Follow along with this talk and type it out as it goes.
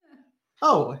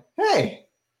Oh, hey,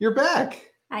 you're back.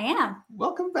 I am.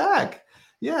 Welcome back.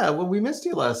 Yeah, well, we missed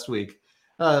you last week.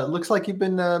 Looks like you've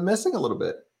been missing a little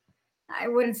bit. I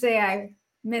wouldn't say I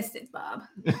missed it, Bob.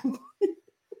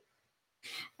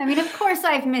 I mean, of course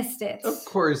I've missed it. Of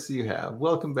course you have.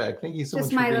 Welcome back. Thank you so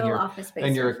Just much for my being little here office space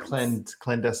and your reference.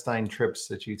 clandestine trips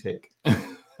that you take.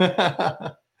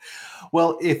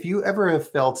 Well, if you ever have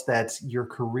felt that your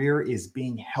career is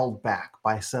being held back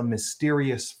by some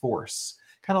mysterious force,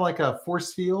 kind of like a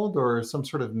force field or some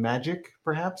sort of magic,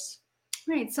 perhaps,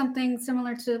 Right, something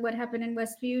similar to what happened in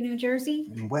Westview, New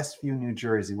Jersey. in Westview, New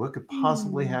Jersey. What could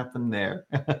possibly happen there?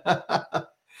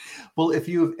 Well, if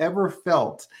you've ever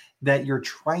felt that you're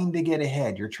trying to get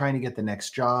ahead, you're trying to get the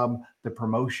next job, the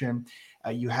promotion,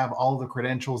 you have all the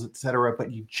credentials, etc.,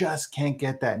 but you just can't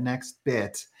get that next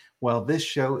bit, well, this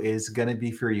show is going to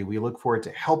be for you. We look forward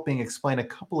to helping explain a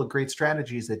couple of great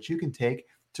strategies that you can take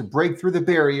to break through the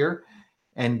barrier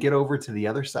and get over to the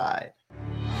other side.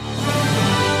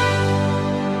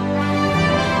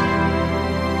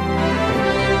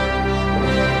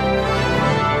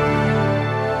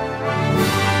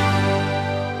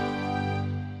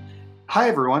 Hi,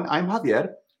 everyone. I'm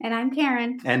Javier. And I'm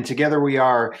Karen. And together we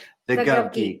are the The Gov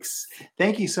Gov Geeks.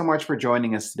 Thank you so much for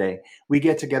joining us today. We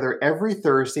get together every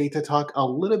Thursday to talk a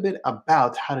little bit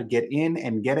about how to get in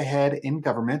and get ahead in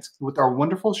government with our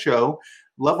wonderful show,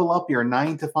 Level Up Your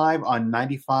 9 to 5 on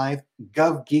 95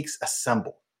 Gov Geeks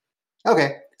Assemble.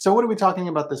 Okay, so what are we talking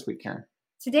about this week, Karen?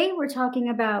 Today we're talking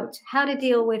about how to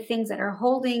deal with things that are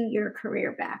holding your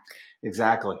career back.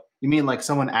 Exactly. You mean like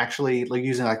someone actually like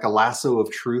using like a lasso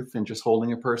of truth and just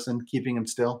holding a person, keeping him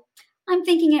still? I'm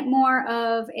thinking it more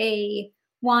of a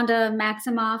Wanda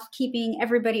Maximoff keeping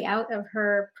everybody out of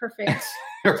her perfect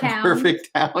town. Perfect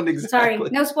town, exactly. Sorry,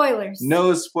 no spoilers.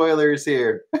 No spoilers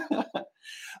here.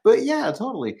 But yeah,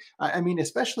 totally. I mean,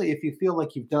 especially if you feel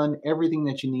like you've done everything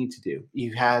that you need to do.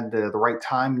 You've had the right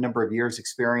time, number of years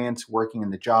experience working in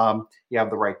the job. You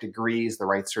have the right degrees, the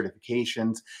right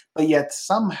certifications. But yet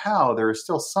somehow there is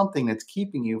still something that's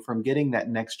keeping you from getting that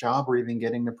next job or even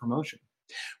getting the promotion.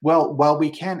 Well, while we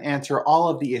can't answer all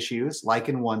of the issues, like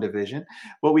in WandaVision,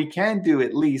 what we can do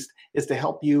at least is to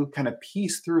help you kind of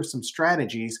piece through some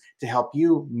strategies to help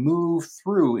you move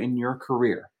through in your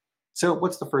career. So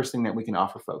what's the first thing that we can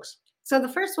offer folks? So the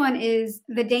first one is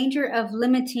the danger of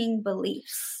limiting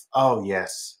beliefs. Oh,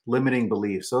 yes. Limiting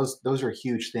beliefs. Those are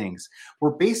huge things.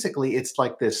 Where basically it's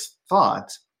like this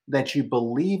thought that you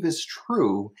believe is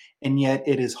true, and yet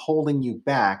it is holding you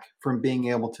back from being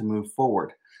able to move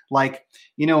forward. Like,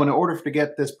 in order to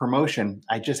get this promotion,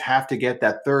 I just have to get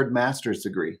that third master's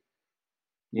degree.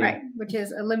 Yeah. Right, which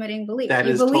is a limiting belief. That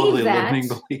is totally a limiting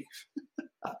belief.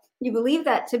 You believe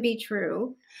that to be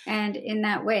true, and in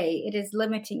that way, it is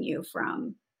limiting you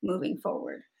from moving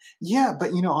forward. Yeah, but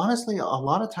honestly, a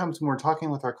lot of times when we're talking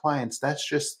with our clients, that's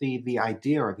just the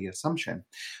idea or the assumption.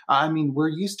 I mean, we're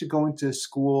used to going to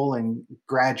school and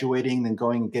graduating, then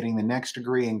going and getting the next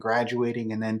degree and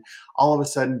graduating, and then all of a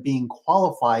sudden being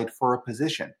qualified for a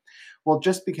position. Well,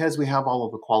 just because we have all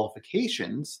of the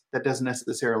qualifications, that doesn't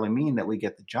necessarily mean that we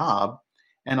get the job.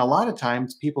 And a lot of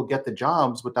times people get the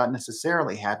jobs without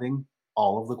necessarily having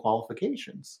all of the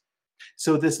qualifications.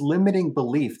 So this limiting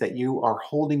belief that you are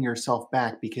holding yourself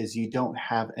back because you don't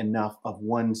have enough of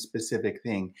one specific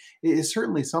thing is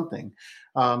certainly something.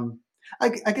 I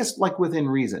guess like within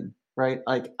reason, right?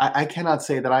 Like I cannot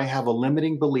say that I have a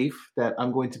limiting belief that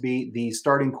I'm going to be the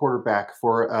starting quarterback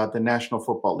for the National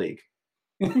Football League.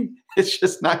 It's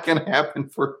just not going to happen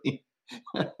for me.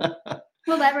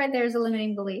 Well, that right there is a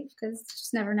limiting belief because you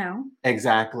just never know.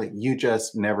 Exactly. You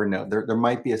just never know. There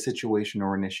might be a situation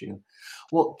or an issue.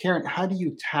 Well, Karen, how do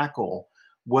you tackle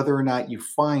whether or not you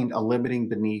find a limiting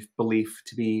belief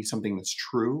to be something that's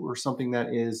true or something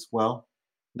that is, well,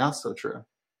 not so true?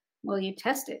 Well, you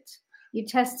test it. You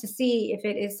test to see if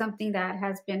it is something that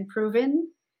has been proven,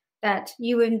 that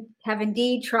you have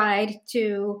indeed tried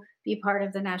to be part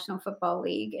of the National Football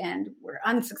League and were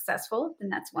unsuccessful, then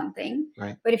that's one thing.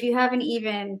 Right. But if you haven't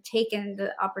even taken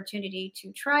the opportunity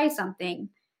to try something,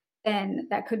 then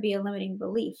that could be a limiting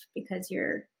belief because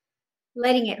you're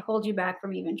letting it hold you back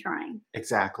from even trying.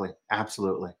 Exactly.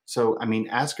 Absolutely. So, I mean,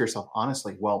 ask yourself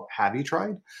honestly, well, have you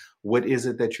tried? What is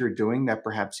it that you're doing that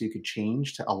perhaps you could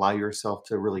change to allow yourself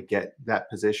to really get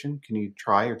that position? Can you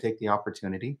try or take the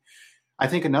opportunity? I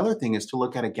think another thing is to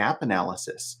look at a gap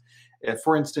analysis.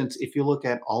 For instance, if you look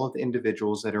at all of the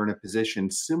individuals that are in a position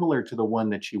similar to the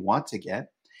one that you want to get,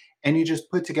 and you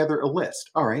just put together a list.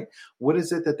 All right, what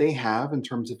is it that they have in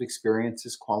terms of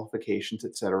experiences, qualifications,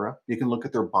 etc.? You can look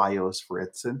at their bios, for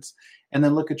instance, and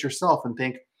then look at yourself and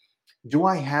think, do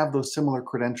I have those similar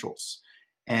credentials?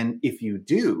 And if you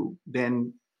do,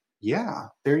 then yeah,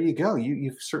 there you go.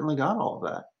 You've certainly got all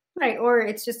of that. Right. Or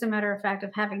it's just a matter of fact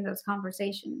of having those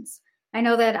conversations. I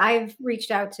know that I've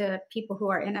reached out to people who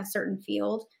are in a certain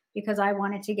field because I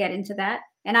wanted to get into that.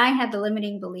 And I had the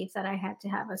limiting belief that I had to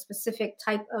have a specific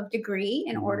type of degree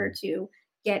in order Mhm. to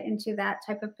get into that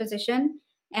type of position.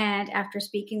 And after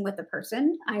speaking with the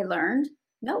person, I learned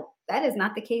no, that is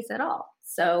not the case at all.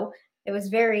 So it was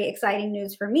very exciting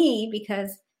news for me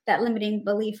because that limiting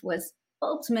belief was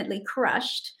ultimately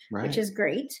crushed, which Right. is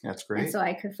great. That's And great. so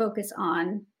I could focus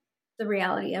on the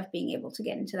reality of being able to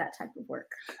get into that type of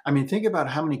work. I mean, think about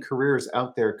how many careers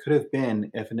out there could have been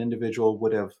if an individual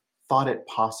would have thought it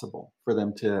possible for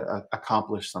them to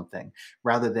accomplish something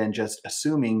rather than just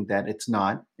assuming that it's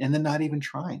not and then not even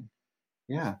trying.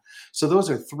 Yeah. So those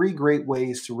are three great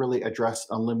ways to really address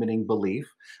a limiting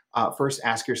belief. First,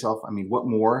 ask yourself, I mean, what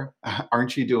more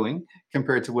aren't you doing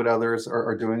compared to what others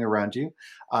are doing around you?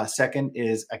 Second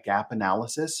is a gap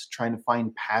analysis, trying to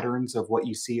find patterns of what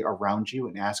you see around you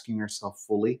and asking yourself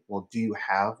fully, well, do you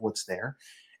have what's there?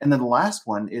 And then the last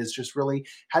one is just really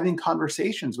having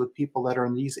conversations with people that are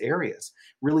in these areas,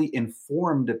 really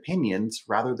informed opinions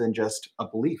rather than just a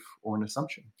belief or an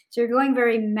assumption. So you're going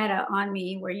very meta on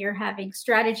me where you're having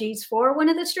strategies for one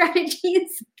of the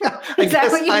strategies. I Is that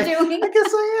guess what you're I doing? guess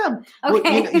I am. Well,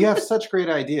 Okay. you have such great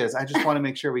ideas. I just want to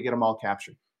make sure we get them all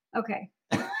captured. Okay.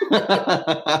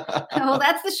 Well,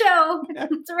 that's the show.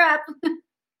 It's a wrap.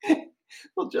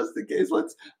 Well, just in case,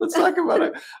 let's talk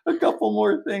about a couple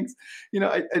more things.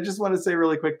 I just want to say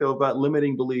really quick though about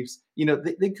limiting beliefs.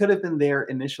 They could have been there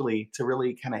initially to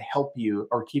really kind of help you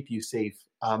or keep you safe.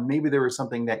 Maybe there was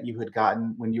something that you had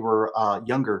gotten when you were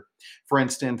younger. For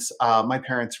instance, my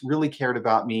parents really cared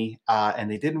about me and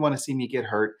they didn't want to see me get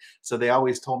hurt. So they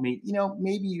always told me,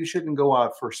 maybe you shouldn't go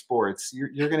out for sports.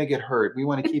 You're going to get hurt. We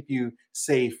want to keep you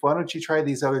safe. Why don't you try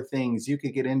these other things? You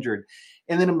could get injured.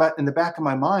 And then in the back of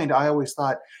my mind, I always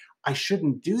thought I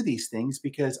shouldn't do these things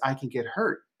because I can get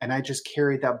hurt. And I just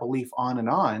carried that belief on and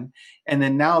on. And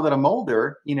then now that I'm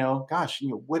older, gosh,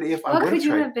 what if I What would have could you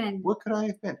tried? have been? What could I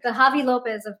have been? The Javi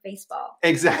Lopez of baseball.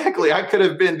 Exactly. I could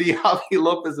have been the Javi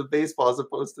Lopez of baseball as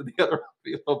opposed to the other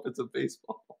Javi Lopez of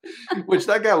baseball, which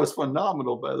that guy was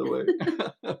phenomenal, by the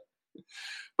way.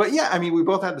 But yeah, I mean, we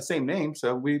both had the same name,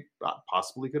 so we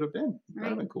possibly could have been. That'd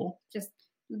have Right. been cool. Just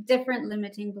different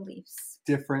limiting beliefs.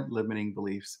 Different limiting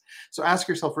beliefs. So ask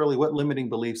yourself really, what limiting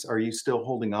beliefs are you still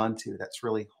holding on to that's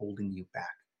really holding you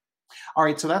back? All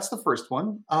right, so that's the first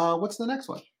one. What's the next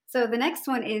one? So the next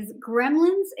one is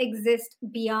gremlins exist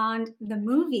beyond the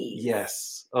movies.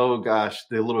 Yes. Oh gosh,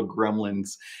 the little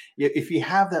gremlins. If you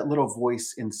have that little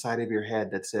voice inside of your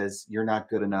head that says, you're not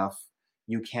good enough,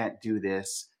 you can't do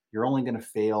this, you're only going to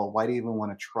fail, why do you even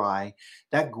want to try?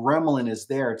 That gremlin is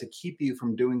there to keep you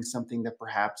from doing something that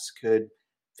perhaps could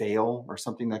fail or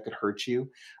something that could hurt you.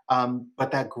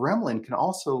 But that gremlin can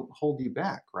also hold you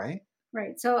back, right?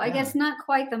 Right. So I Yeah. guess not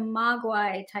quite the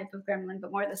Mogwai type of gremlin,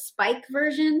 but more the Spike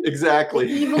version, the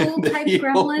Exactly. evil The type evil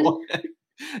gremlin. one.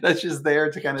 That's just there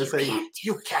to kind of You say, can't do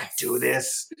you can't do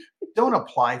this. this. Don't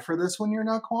apply for this when you're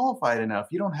not qualified enough.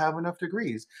 You don't have enough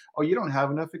degrees. Or you don't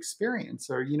have enough experience.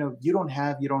 Or, you don't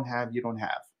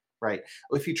have. Right.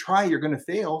 Well, if you try, you're going to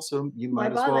fail. So you Why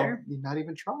might as well bother? not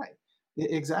even try.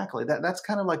 Exactly. That's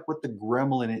kind of like what the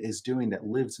gremlin is doing that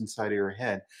lives inside of your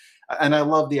head. And I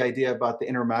love the idea about the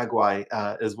inner Magui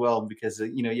as well, because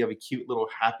you have a cute little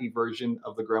happy version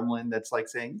of the gremlin that's like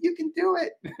saying, "You can do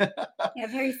it." Yeah,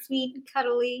 very sweet and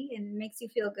cuddly and makes you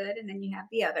feel good. And then you have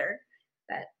the other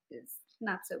that is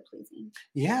not so pleasing.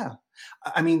 Yeah.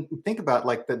 I mean, think about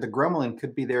like the gremlin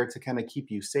could be there to kind of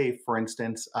keep you safe. For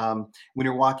instance, when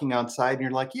you're walking outside and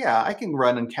you're like, yeah, I can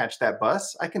run and catch that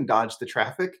bus. I can dodge the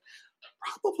traffic.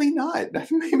 Probably not.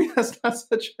 Maybe that's not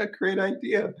such a great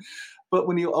idea. But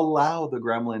when you allow the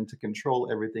gremlin to control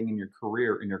everything in your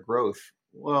career and your growth,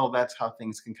 well, that's how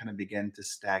things can kind of begin to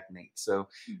stagnate. So,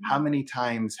 how Mhm. many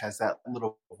times has that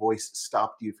little voice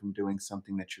stopped you from doing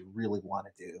something that you really want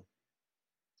to do?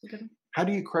 Good. How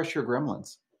do you crush your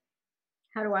gremlins?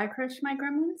 How do I crush my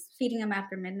gremlins? Feeding them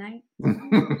after midnight.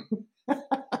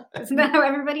 Isn't that how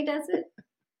everybody does it?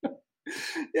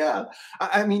 Yeah.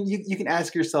 I mean, you can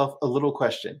ask yourself a little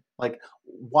question like,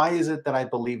 why is it that I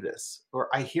believe this? Or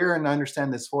I hear and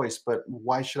understand this voice, but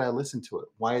why should I listen to it?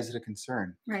 Why is it a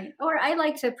concern? Right. Or I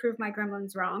like to prove my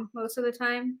gremlins wrong most of the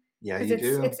time Yeah, because you it's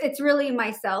do. it's it's really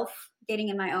myself getting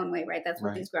in my own way, right? That's what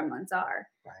Right. these gremlins are.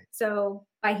 Right. So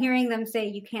by hearing them say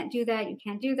you can't do that, you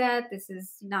can't do that, this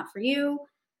is not for you,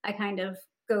 I kind of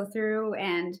go through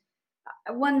and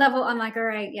at one level I'm like, all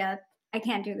right, yeah, I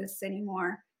can't do this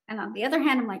anymore. And on the other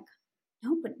hand, I'm like,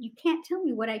 no, but you can't tell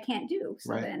me what I can't do.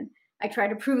 So Right. then I try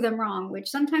to prove them wrong, which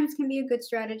sometimes can be a good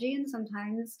strategy and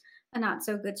sometimes a not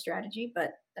so good strategy,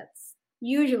 but that's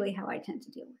usually how I tend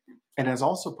to deal with them. And it's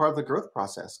also part of the growth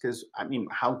process because, I mean,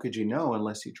 how could you know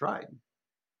unless you tried?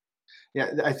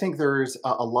 Yeah, I think there's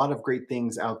a lot of great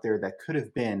things out there that could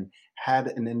have been had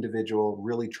an individual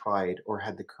really tried or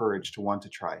had the courage to want to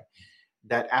try.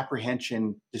 That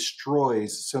apprehension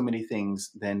destroys so many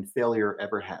things than failure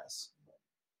ever has.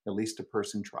 At least a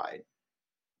person tried.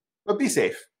 But be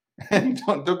safe.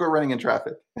 Don't go running in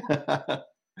traffic.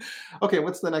 Okay,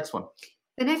 what's the next one?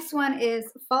 The next one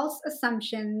is false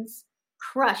assumptions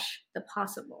crush the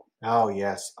possible. Oh,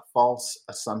 yes, a false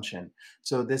assumption.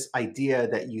 So, this idea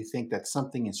that you think that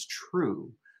something is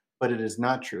true, but it is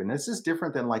not true. And this is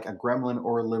different than like a gremlin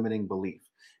or a limiting belief.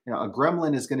 A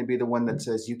gremlin is going to be the one that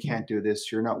says, you can't do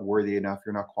this, you're not worthy enough,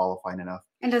 you're not qualified enough.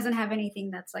 And doesn't have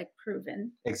anything that's like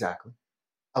proven. Exactly.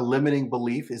 A limiting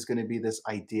belief is going to be this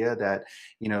idea that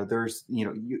there's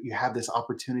you have this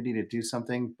opportunity to do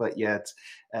something, but yet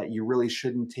you really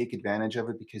shouldn't take advantage of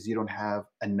it because you don't have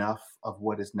enough of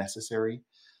what is necessary.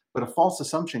 But a false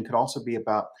assumption could also be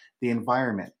about the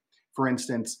environment. For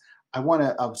instance, I want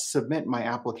to submit my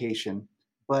application,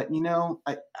 but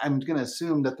I'm going to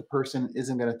assume that the person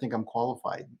isn't going to think I'm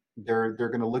qualified. They're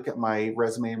going to look at my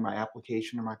resume or my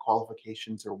application or my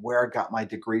qualifications or where I got my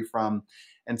degree from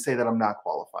and say that I'm not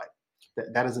qualified.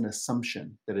 That is an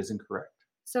assumption that is incorrect.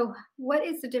 So, what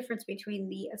is the difference between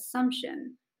the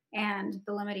assumption and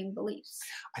the limiting beliefs?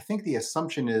 I think the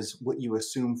assumption is what you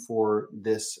assume for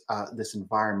this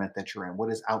environment that you're in.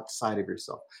 What is outside of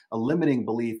yourself? A limiting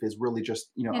belief is really just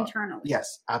Internally.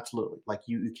 yes, absolutely. Like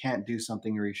you can't do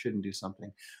something or you shouldn't do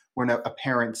something. When a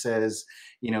parent says,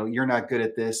 you're not good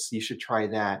at this, you should try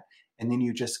that, and then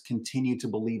you just continue to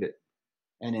believe it,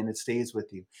 and then it stays with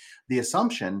you. The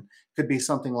assumption could be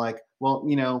something like, well,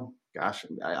 gosh,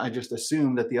 I just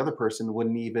assumed that the other person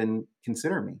wouldn't even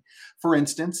consider me. For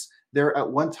instance, there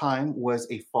at one time was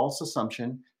a false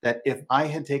assumption that if I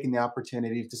had taken the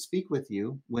opportunity to speak with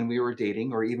you when we were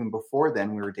dating, or even before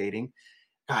then we were dating,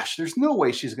 gosh, there's no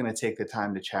way she's going to take the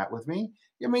time to chat with me.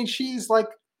 I mean, she's like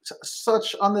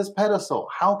such on this pedestal.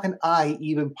 How can I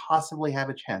even possibly have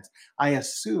a chance? I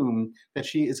assume that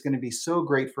she is going to be so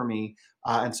great for me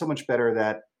and so much better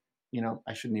that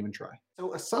I shouldn't even try.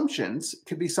 So assumptions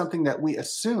could be something that we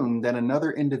assume that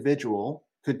another individual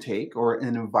could take or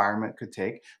an environment could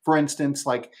take. For instance,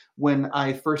 like when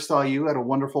I first saw you at a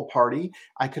wonderful party,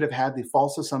 I could have had the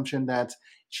false assumption that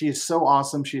she is so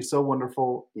awesome, she is so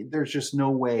wonderful. There's just no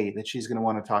way that she's going to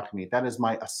want to talk to me. That is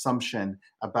my assumption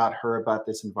about her, about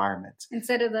this environment.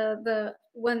 Instead of the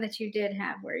one that you did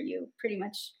have where you pretty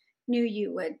much knew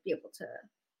you would be able to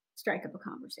strike up a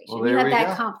conversation. Well, you there had we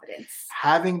that go. confidence.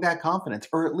 Having that confidence,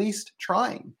 or at least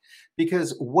trying.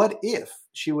 Because what if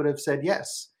she would have said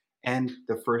yes? And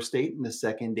the first date and the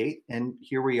second date, and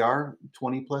here we are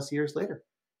 20 plus years later.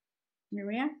 Here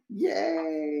we are.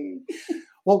 Yay!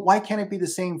 Well, why can't it be the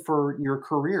same for your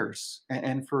careers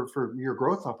and for your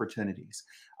growth opportunities?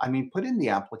 I mean, put in the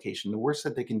application. The worst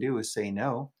that they can do is say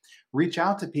no. Reach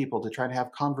out to people to try to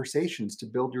have conversations to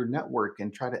build your network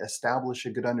and try to establish a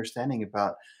good understanding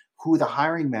about who the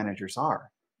hiring managers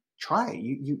are. Try it.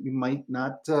 You might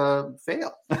not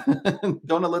fail.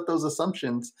 Don't let those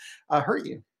assumptions hurt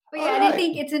you. But All yeah, and I right.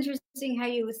 think it's interesting how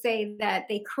you would say that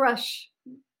they crush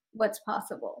what's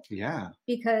possible Yeah.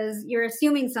 because you're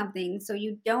assuming something, so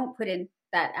you don't put in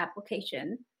that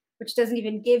application, which doesn't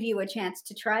even give you a chance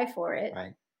to try for it,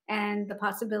 Right. and the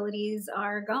possibilities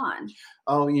are gone.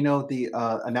 Oh, the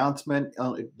announcement,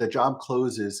 the job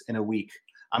closes in a week.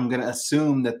 I'm going to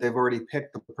assume that they've already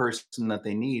picked the person that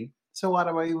they need. So why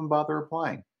do I even bother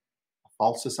applying? A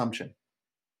false assumption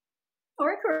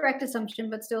Or a correct assumption,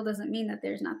 but still doesn't mean that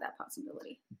there's not that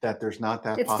possibility. that there's not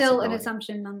that It's still an possibility.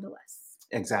 assumption nonetheless.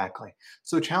 Exactly.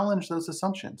 So challenge those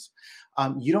assumptions.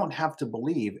 You don't have to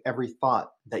believe every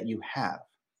thought that you have.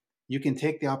 You can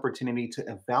take the opportunity to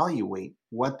evaluate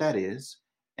what that is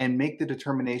and make the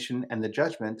determination and the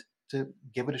judgment to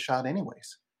give it a shot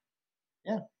anyways.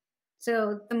 Yeah.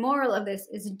 So the moral of this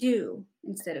is do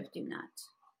instead of do not,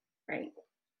 right?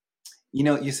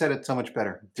 You said it so much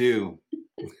better. Do.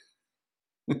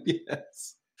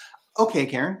 Yes. Okay,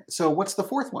 Karen. So what's the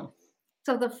fourth one?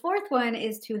 So the fourth one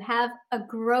is to have a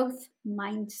growth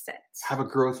mindset. Have a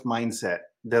growth mindset.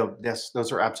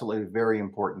 Those are absolutely very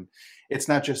important. It's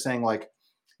not just saying like,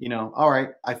 all right,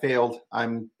 I failed.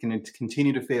 I'm going to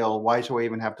continue to fail. Why should I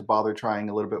even have to bother trying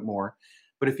a little bit more?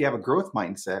 But if you have a growth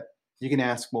mindset, you can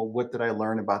ask, well, what did I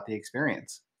learn about the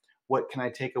experience? What can I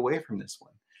take away from this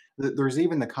one? There's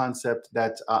even the concept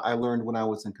that I learned when I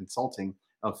was in consulting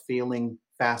of failing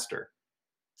faster.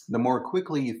 The more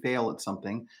quickly you fail at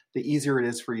something, the easier it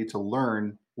is for you to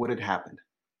learn what had happened.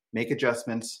 Make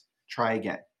adjustments, try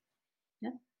again. Yeah.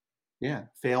 Yeah,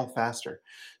 fail faster.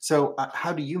 So,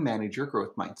 how do you manage your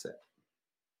growth mindset?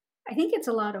 I think it's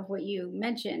a lot of what you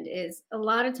mentioned is a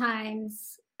lot of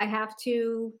times I have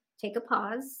to take a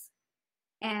pause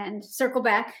and circle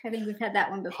back. I think we've had that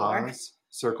one before. Pause,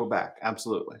 circle back.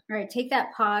 Absolutely. Right, take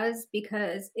that pause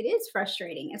because it is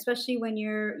frustrating, especially when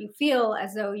you feel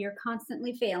as though you're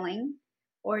constantly failing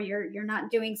or you're not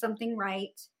doing something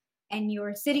right and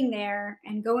you're sitting there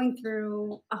and going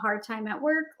through a hard time at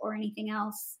work or anything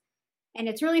else. And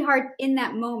it's really hard in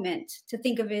that moment to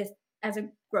think of it as a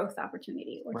growth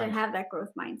opportunity or to Right. have that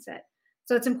growth mindset.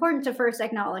 So it's important to first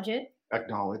acknowledge it,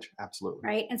 Acknowledge. Absolutely.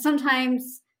 right? And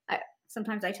sometimes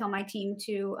I tell my team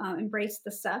to embrace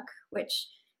the suck, which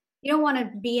you don't want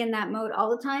to be in that mode all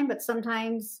the time, but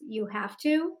sometimes you have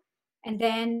to, and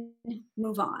then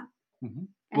move on. Mhm.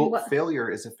 And Well, what failure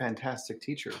is a fantastic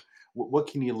teacher. What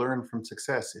can you learn from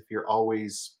success if you're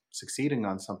always succeeding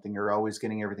on something? You're always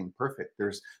getting everything perfect.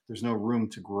 There's no room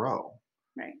to grow.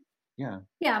 right? Yeah.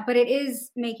 Yeah, but it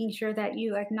is making sure that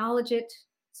you acknowledge it,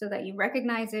 so that you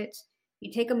recognize it,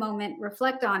 you take a moment,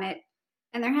 reflect on it,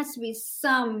 and there has to be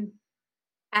some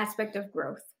aspect of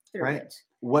growth through Right. it.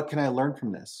 What can I learn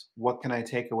from this? What can I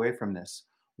take away from this?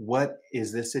 What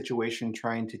is this situation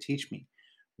trying to teach me?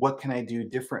 What can I do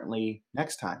differently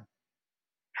next time?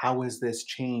 How has this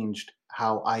changed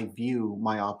how I view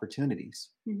my opportunities?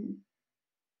 Mhm.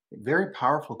 Very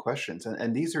powerful questions.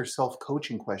 And these are self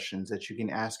coaching questions that you can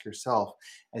ask yourself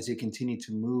as you continue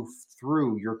to move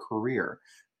through your career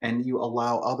and you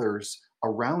allow others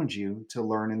around you to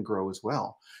learn and grow as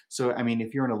well. So, I mean,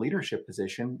 if you're in a leadership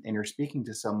position and you're speaking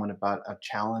to someone about a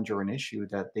challenge or an issue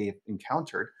that they've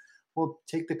encountered, well,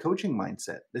 take the coaching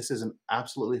mindset. This is an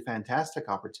absolutely fantastic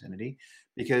opportunity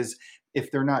because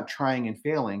if they're not trying and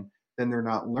failing, then they're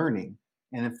not learning.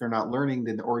 And if they're not learning,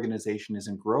 then the organization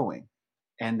isn't growing,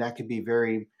 and that could be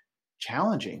very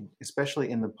challenging, especially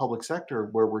in the public sector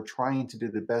where we're trying to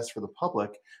do the best for the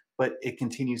public, but it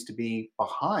continues to be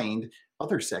behind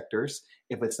other sectors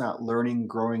if it's not learning,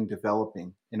 growing,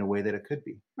 developing in a way that it could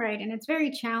be. Right, and it's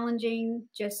very challenging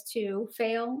just to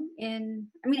fail in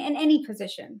any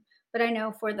position. But I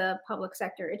know for the public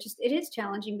sector, it is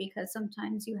challenging because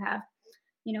sometimes you have,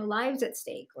 lives at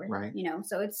stake or, Right.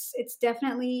 so it's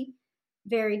definitely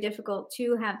very difficult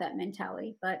to have that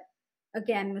mentality. But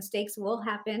again, mistakes will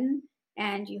happen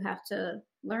and you have to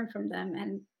learn from them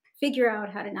and figure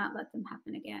out how to not let them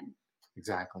happen again.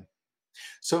 Exactly.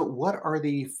 So, what are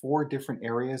the four different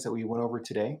areas that we went over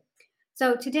today?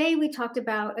 So today we talked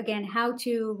about again how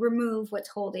to remove what's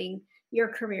holding your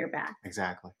career back.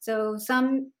 Exactly. So,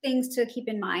 some things to keep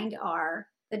in mind are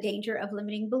the danger of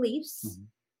limiting beliefs. Mhm.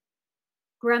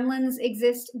 Gremlins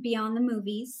exist beyond the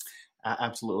movies,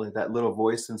 Absolutely. That little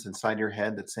voice that's inside your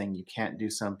head that's saying you can't do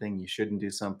something, you shouldn't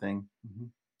do something,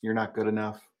 you're not good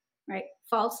enough. right?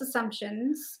 False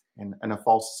assumptions, And a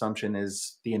false assumption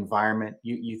is the environment.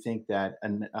 You think that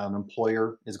an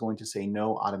employer is going to say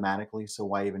no automatically, so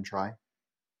why even try?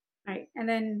 right? And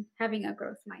then having a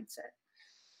growth mindset.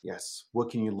 Yes.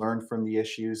 What can you learn from the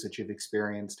issues that you've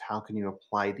experienced? How can you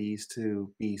apply these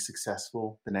to be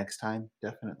successful the next time?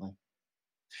 Definitely.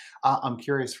 I'm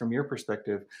curious from your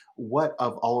perspective, what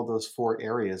of all of those four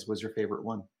areas was your favorite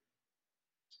one?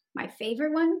 My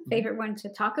Mhm. favorite one to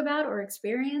talk about or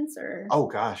experience, or Oh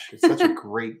gosh, it's such a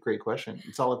great question.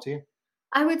 It's all up to you.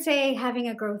 I would say having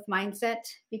a growth mindset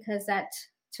because that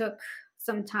took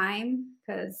some time.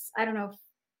 Because I don't know if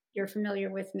you're familiar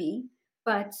with me,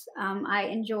 but I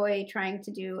enjoy trying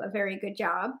to do a very good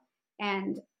job,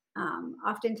 and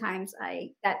oftentimes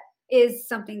I that is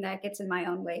something that gets in my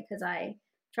own way because I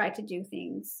try to do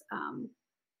things,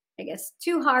 I guess,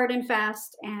 too hard and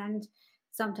fast, and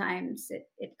sometimes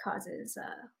it causes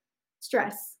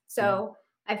stress. Yeah. So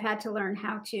I've had to learn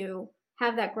how to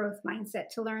have that growth mindset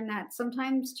to learn that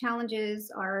sometimes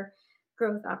challenges are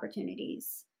growth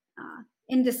opportunities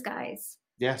in disguise,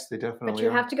 Yes, they but definitely you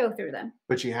are. have to go through them.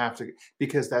 But you have to,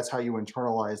 because that's how you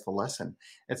internalize the lesson.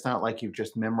 It's not like you've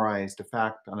just memorized a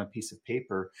fact on a piece of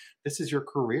paper. This is your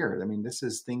career. I mean, this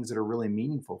is things that are really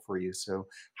meaningful for you. So,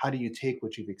 how do you take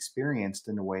what you've experienced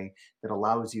in a way that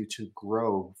allows you to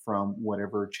grow from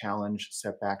whatever challenge,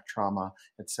 setback, trauma,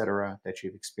 etc., that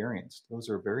you've experienced? Those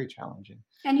are very challenging.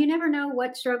 And you never know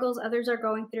what struggles others are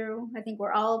going through. I think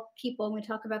we're all people, and we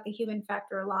talk about the human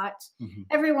factor a lot. Mhm.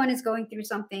 Everyone is going through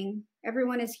something,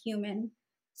 everyone is human.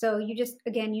 So you just,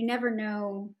 again, you never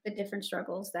know the different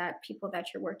struggles that people that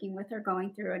you're working with are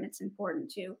going through. And it's important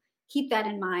to keep that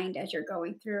in mind as you're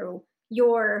going through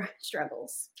your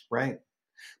struggles. Right.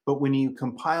 But when you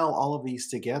compile all of these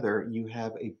together, you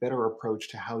have a better approach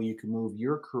to how you can move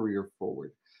your career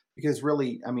forward. Because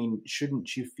really, I mean,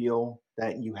 shouldn't you feel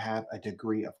that you have a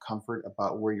degree of comfort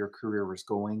about where your career is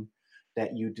going,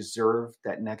 that you deserve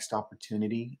that next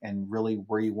opportunity and really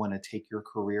where you want to take your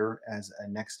career as a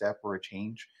next step or a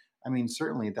change? I mean,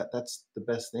 certainly that's the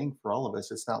best thing for all of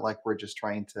us. It's not like we're just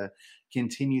trying to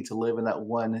continue to live in that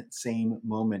one same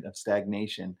moment of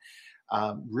stagnation.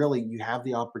 Really, you have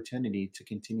the opportunity to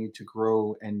continue to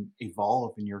grow and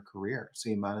evolve in your career. So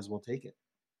you might as well take it.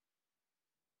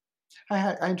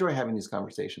 I enjoy having these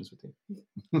conversations with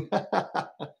you.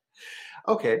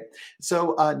 Okay,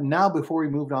 so now before we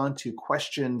move on to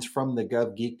questions from the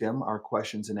Gov Geekdom, our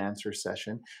questions and answers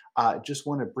session, just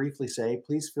want to briefly say,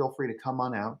 please feel free to come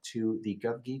on out to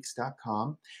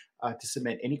thegovgeeks.com to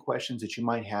submit any questions that you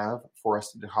might have for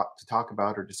us to talk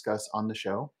about or discuss on the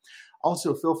show.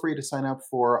 Also, feel free to sign up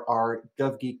for our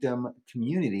Gov Geekdom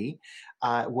community,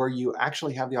 where you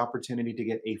actually have the opportunity to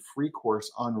get a free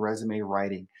course on resume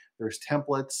writing. There's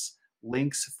templates,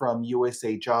 links from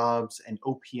USA Jobs and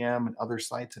OPM and other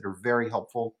sites that are very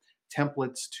helpful,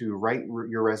 templates to write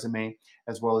your resume,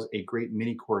 as well as a great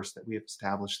mini course that we have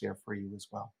established there for you as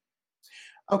well.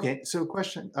 Okay, so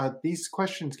these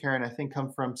questions, Karen, I think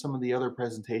come from some of the other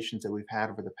presentations that we've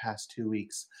had over the past 2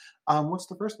 weeks. What's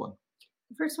the first one?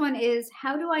 The first one is,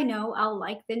 how do I know I'll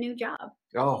like the new job?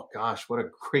 Oh gosh, what a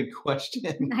great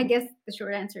question. I guess the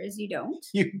short answer is you don't.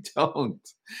 You don't.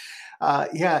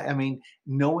 Yeah, I mean,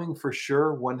 knowing for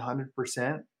sure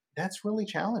 100%, that's really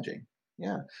challenging.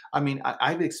 Yeah. I mean,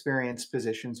 I've experienced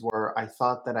positions where I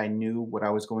thought that I knew what I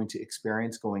was going to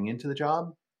experience going into the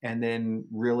job, and then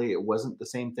really it wasn't the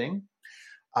same thing.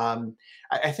 Um,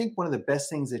 I think one of the best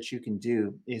things that you can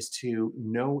do is to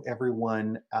know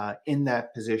everyone in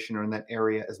that position or in that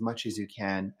area as much as you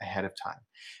can ahead of time.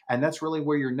 And that's really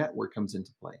where your network comes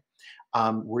into play.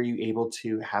 Were you able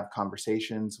to have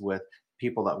conversations with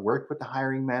people that work with the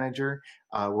hiring manager?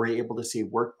 Were you able to see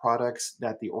work products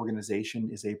that the organization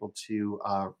is able to,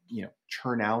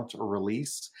 churn out or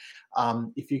release?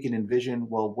 If you can envision,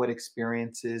 well, what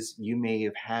experiences you may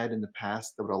have had in the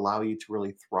past that would allow you to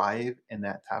really thrive in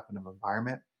that type of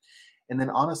environment. And then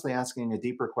honestly asking a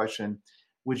deeper question,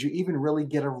 would you even really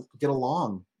get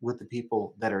along with the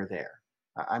people that are there?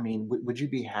 I mean, would you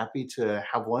be happy to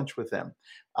have lunch with them?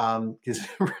 Because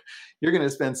you're going to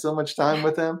spend so much time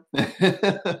with them.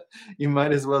 You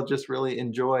might as well just really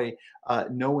enjoy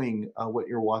knowing what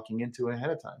you're walking into ahead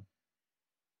of time.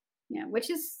 Yeah, which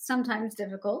is sometimes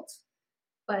difficult.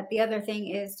 But the other thing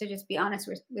is to just be honest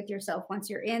with yourself once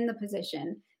you're in the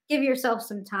position. Give yourself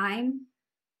some time.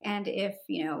 And if,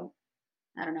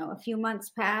 I don't know, a few months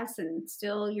pass and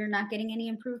still you're not getting any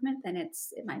improvement, then it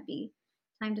might be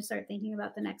time to start thinking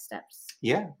about the next steps.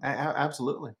 Yeah,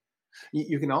 absolutely.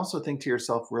 You can also think to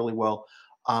yourself really well,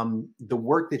 the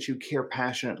work that you care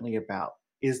passionately about,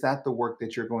 is that the work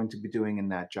that you're going to be doing in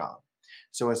that job?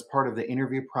 So, as part of the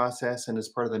interview process and as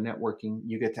part of the networking,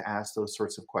 you get to ask those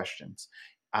sorts of questions.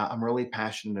 I'm really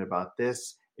passionate about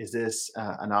this. Is this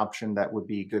an option that would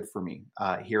be good for me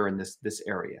here in this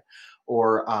area?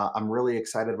 Or I'm really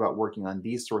excited about working on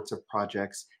these sorts of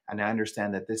projects, and I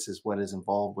understand that this is what is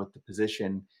involved with the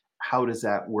position. How does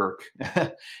that work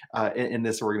in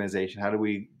this organization? How do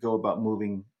we go about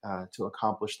moving to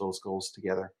accomplish those goals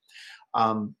together?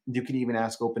 You can even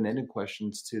ask open-ended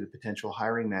questions to the potential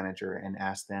hiring manager and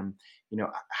ask them,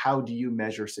 how do you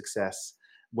measure success?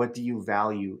 What do you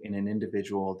value in an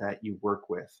individual that you work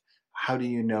with? How do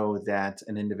you know that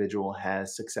an individual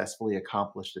has successfully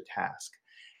accomplished a task?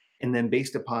 And then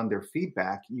based upon their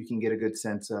feedback, you can get a good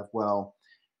sense of, well,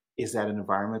 is that an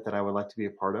environment that I would like to be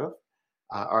a part of?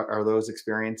 Are those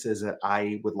experiences that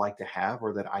I would like to have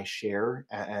or that I share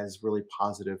as really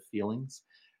positive feelings?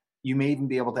 You may even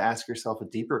be able to ask yourself a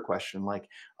deeper question, like,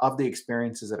 of the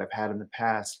experiences that I've had in the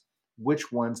past,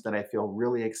 which ones that I feel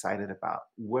really excited about?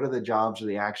 What are the jobs or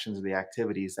the actions or the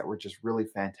activities that were just really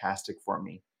fantastic for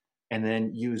me? And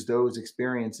then use those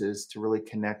experiences to really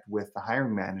connect with the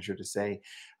hiring manager to say,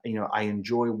 I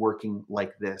enjoy working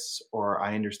like this, or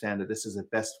I understand that this is the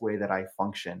best way that I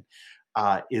function.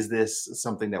 Is this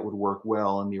something that would work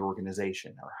well in the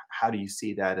organization? Or how do you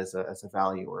see that as a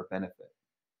value or a benefit?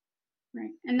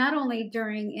 Right. And not only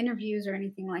during interviews or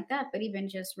anything like that, but even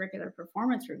just regular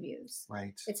performance reviews.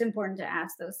 Right. It's important to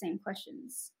ask those same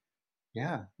questions.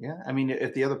 Yeah, yeah. I mean,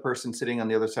 if the other person sitting on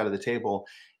the other side of the table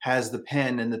has the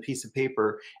pen and the piece of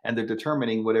paper and they're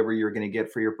determining whatever you're going to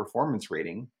get for your performance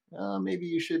rating, maybe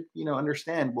you should,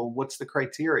 understand, well, what's the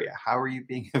criteria? How are you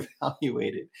being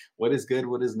evaluated? What is good?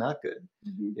 What is not good?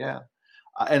 Mm-hmm. Yeah.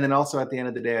 And then also at the end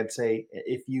of the day, I'd say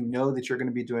if you know that you're going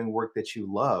to be doing work that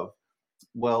you love,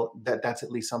 well, that's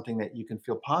at least something that you can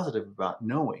feel positive about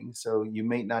knowing. So you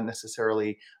may not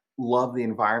necessarily love the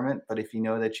environment, but if you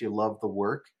know that you love the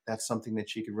work, that's something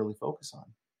that you can really focus on.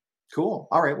 Cool.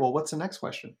 All right. Well, what's the next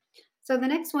question? So the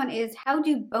next one is, how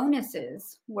do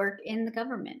bonuses work in the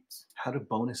government? How do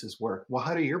bonuses work? Well,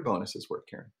 how do your bonuses work,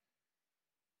 Karen?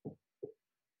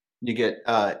 You get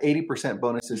 80%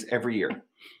 bonuses every year.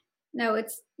 No,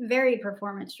 it's very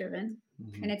performance driven.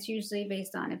 Mhm. And it's usually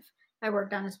based on if I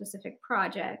worked on a specific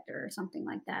project or something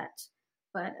like that.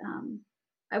 But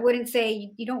I wouldn't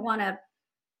say you don't want to,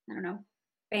 I don't know,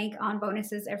 bank on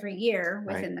bonuses every year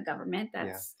Right. within the government. Yeah.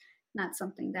 That's not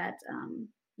something that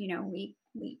we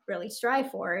really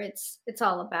strive for. It's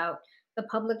all about the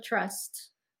public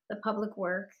trust, the public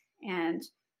work, and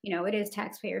it is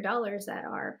taxpayer dollars that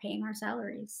are paying our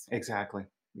salaries. Exactly.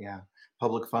 Yeah.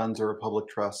 Public funds or a public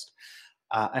trust.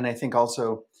 And I think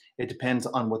also it depends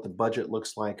on what the budget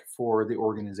looks like for the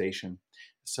organization.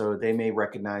 So they may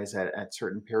recognize that at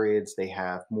certain periods they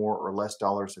have more or less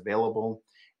dollars available.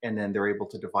 And then they're able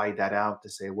to divide that out to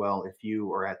say, well, if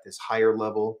you are at this higher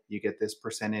level, you get this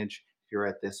percentage. If you're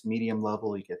at this medium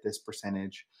level, you get this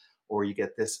percentage, or you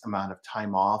get this amount of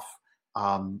time off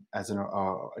as an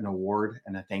award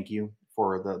and a thank you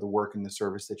for the work and the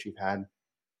service that you've had.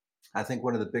 I think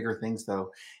one of the bigger things,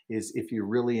 though, is if you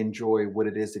really enjoy what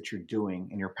it is that you're doing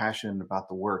and you're passionate about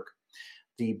the work,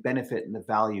 the benefit and the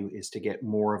value is to get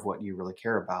more of what you really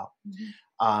care about.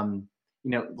 Mhm.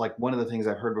 Like one of the things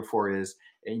I've heard before is,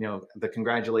 the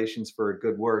congratulations for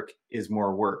good work is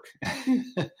more work.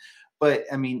 But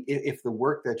I mean, if the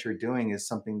work that you're doing is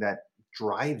something that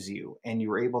drives you and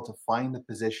you're able to find the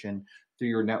position through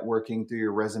your networking, through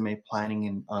your resume planning,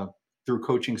 and through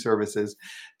coaching services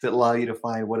that allow you to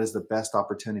find what is the best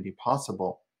opportunity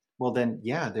possible, well, then,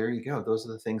 yeah, there you go. Those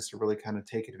are the things to really kind of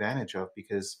take advantage of,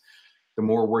 because the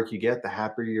more work you get, the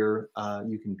happier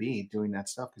you can be doing that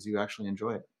stuff because you actually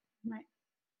enjoy it. Right.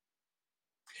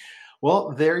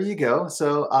 Well, there you go.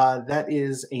 So that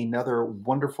is another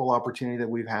wonderful opportunity that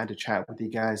we've had to chat with you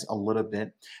guys a little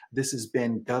bit. This has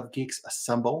been GovGeeks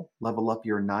Assemble, level up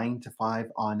your 9 to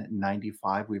 5 on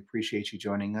 95. We appreciate you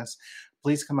joining us.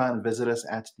 Please come out and visit us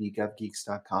at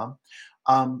thegovgeeks.com.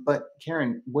 But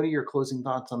Karen, what are your closing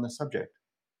thoughts on the subject?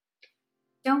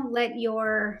 Don't let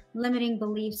your limiting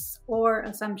beliefs or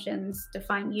assumptions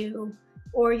define you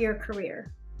or your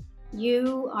career.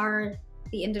 You are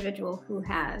the individual who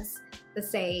has the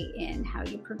say in how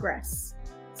you progress.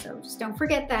 So just don't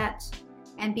forget that,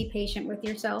 and be patient with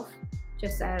yourself,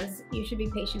 just as you should be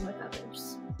patient with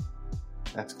others.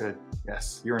 That's good.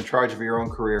 Yes, you're in charge of your own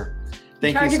career. In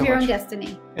Thank you charge so of your much. own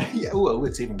destiny. Yeah, well,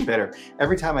 it's even better.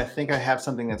 Every time I think I have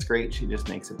something that's great, she just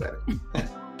makes it better.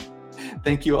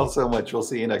 Thank you all so much. We'll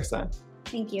see you next time.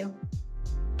 Thank you.